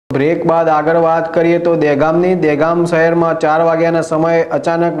Break બાદ આગળ વાત કરીએ તો દહેગામ શહેરમાં 4 વાગ્યાના સમયે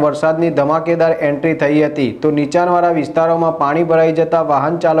અચાનક વરસાદની ધમાકેદાર એન્ટ્રી થઈ હતી તો નીચાણવાળા વિસ્તારોમાં પાણી ભરાઈ જતા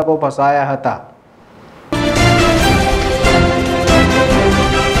વાહન ચાલકો ફસાયા હતા।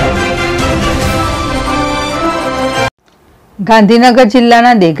 ગાંધીનગર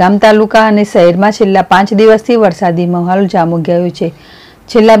જિલ્લાના દહેગામ તાલુકા અને શહેરમાં છેલ્લા 5 દિવસથી વરસાદી માહોલ જામી ગયો છે।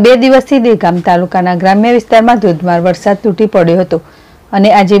 છેલ્લા 2 દિવસથી દહેગામ તાલુકાના ગ્રામ્ય વિસ્તારમાં ધોધમાર વરસાદ તૂટી પડ્યો હતો અને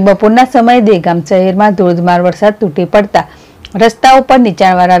આજે બપોરના સમયે દહેગામ શહેરમાં ધોધમાર વરસાદ તૂટી પડતા રસ્તા ઉપર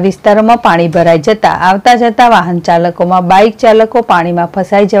નીચાણવાળા વિસ્તારોમાં પાણી ભરાઈ જતા આવતા જતા વાહન ચાલકોમાં બાઇક ચાલકો પાણીમાં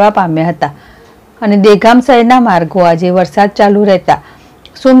ફસાઈ જવા પામ્યા હતા અને દહેગામ શહેરના માર્ગો આજે વરસાદ ચાલુ રહેતા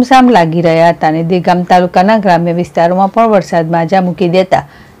સુમસામ લાગી રહ્યા હતા અને દહેગામ તાલુકાના ગ્રામ્ય વિસ્તારોમાં પણ વરસાદ માજા મૂકી દેતા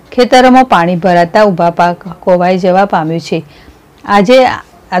ખેતરોમાં પાણી ભરાતા ઊભા પાક કોવાઈ જવા પામ્યું છે। આજે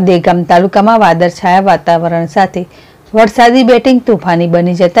દહેગામ તાલુકામાં વાદળછાયા વાતાવરણ સાથે વરસાદી બેટિંગ તોફાની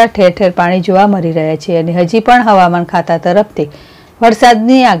બની જતા ઠેર ઠેર પાણી જોવા મળી રહ્યા છે અને હજી પણ હવામાન ખાતા તરફથી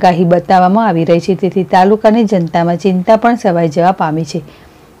વરસાદની આગાહી બતાવવામાં આવી રહી છે, તેથી તાલુકાની જનતામાં ચિંતા પણ છવાઈ જવા પામી છે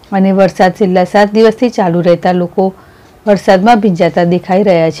અને વરસાદ છેલ્લા 7 દિવસથી ચાલુ રહેતા લોકો વરસાદમાં ભીંજાતા દેખાઈ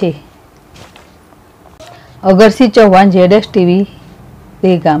રહ્યા છે। અગરસિંહ ચૌહાણ ZSTV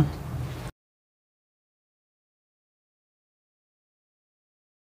દહેગામ।